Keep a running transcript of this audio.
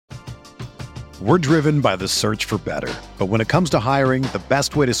We're driven by the search for better. But when it comes to hiring, the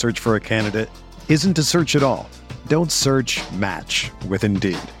best way to search for a candidate isn't to search at all. Don't search, match with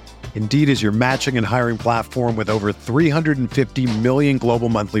Indeed. Indeed is your matching and hiring platform with over 350 million global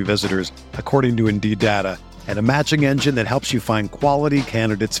monthly visitors, according to Indeed data, and a matching engine that helps you find quality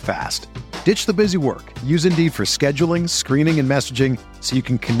candidates fast. Ditch the busy work. Use Indeed for scheduling, screening, and messaging so you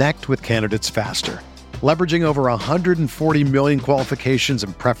can connect with candidates faster. Leveraging over 140 million qualifications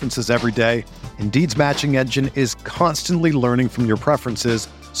and preferences every day, Indeed's matching engine is constantly learning from your preferences,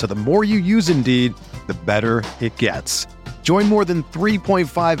 so the more you use Indeed, the better it gets. Join more than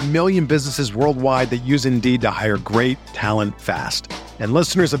 3.5 million businesses worldwide that use Indeed to hire great talent fast. And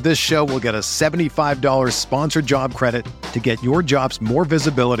listeners of this show will get a $75 sponsored job credit to get your jobs more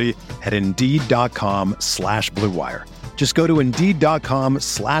visibility at Indeed.com/Blue Wire. Just go to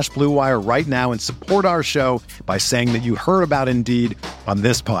Indeed.com/Blue Wire right now and support our show by saying that you heard about Indeed on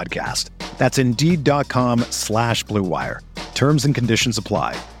this podcast. That's Indeed.com/Blue Wire. Terms and conditions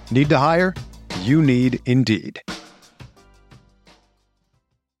apply. Need to hire? You need Indeed.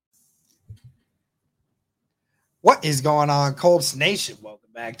 What is going on, Colts Nation?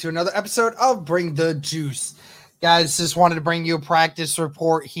 Welcome back to another episode of Bring the Juice. Guys, just wanted to bring you a practice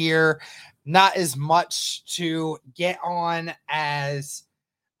report here. Not as much to get on as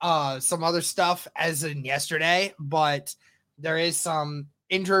some other stuff as in yesterday, but there is some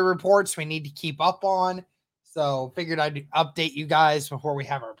injury reports we need to keep up on. So figured I'd update you guys before we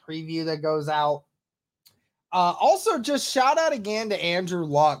have our preview that goes out. Also, just shout out again to Andrew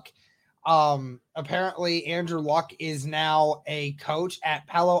Luck. Apparently Andrew Luck is now a coach at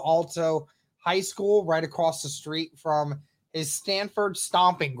Palo Alto High School, right across the street from his Stanford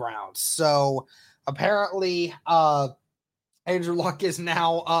stomping grounds. So apparently, Andrew Luck is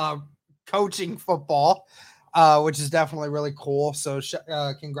now, coaching football, which is definitely really cool. So,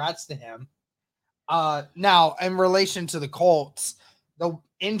 congrats to him. Now in relation to the Colts, the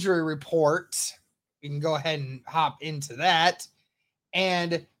injury report, we can go ahead and hop into that.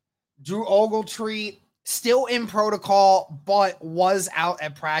 And Drew Ogletree still in protocol, but was out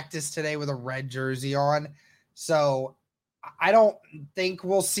at practice today with a red jersey on. So I don't think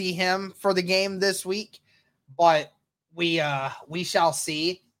we'll see him for the game this week, but we shall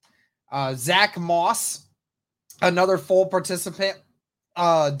see. Zach Moss, another full participant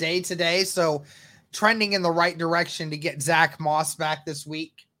day today. So trending in the right direction to get Zach Moss back this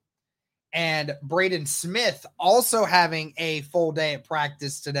week. And Braden Smith also having a full day at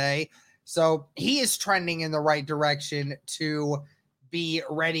practice today. So he is trending in the right direction to be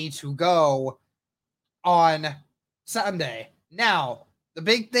ready to go on Sunday. Now, the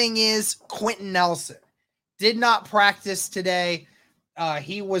big thing is Quentin Nelson did not practice today.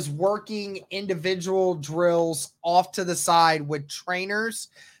 He was working individual drills off to the side with trainers.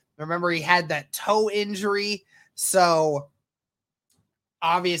 Remember, he had that toe injury. So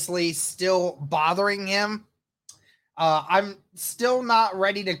obviously still bothering him. I'm still not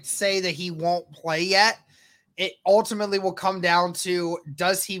ready to say that he won't play yet. It ultimately will come down to,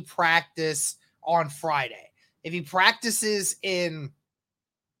 does he practice on Friday? If he practices in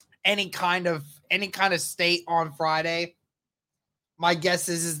any kind of state on Friday, my guess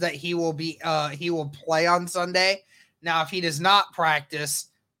is that he will play on Sunday. Now, if he does not practice,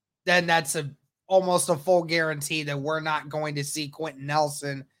 then that's almost a full guarantee that we're not going to see Quentin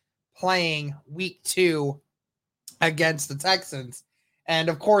Nelson playing week 2 against the Texans. And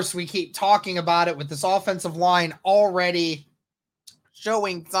of course, we keep talking about it with this offensive line already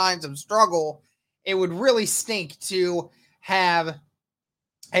showing signs of struggle. It would really stink to have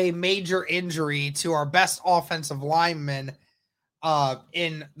a major injury to our best offensive lineman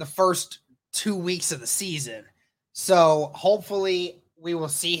in the first 2 weeks of the season. So hopefully we will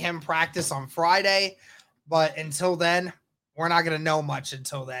see him practice on Friday, but until then, we're not going to know much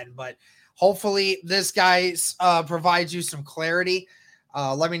until then, but hopefully this guys provides you some clarity.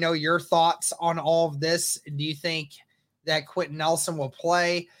 Let me know your thoughts on all of this. Do you think that Quentin Nelson will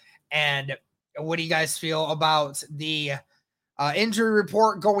play? And what do you guys feel about the injury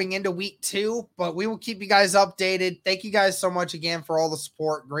report going into week 2? But we will keep you guys updated. Thank you guys so much again for all the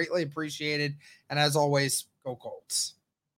support. Greatly appreciated. And as always, go Colts.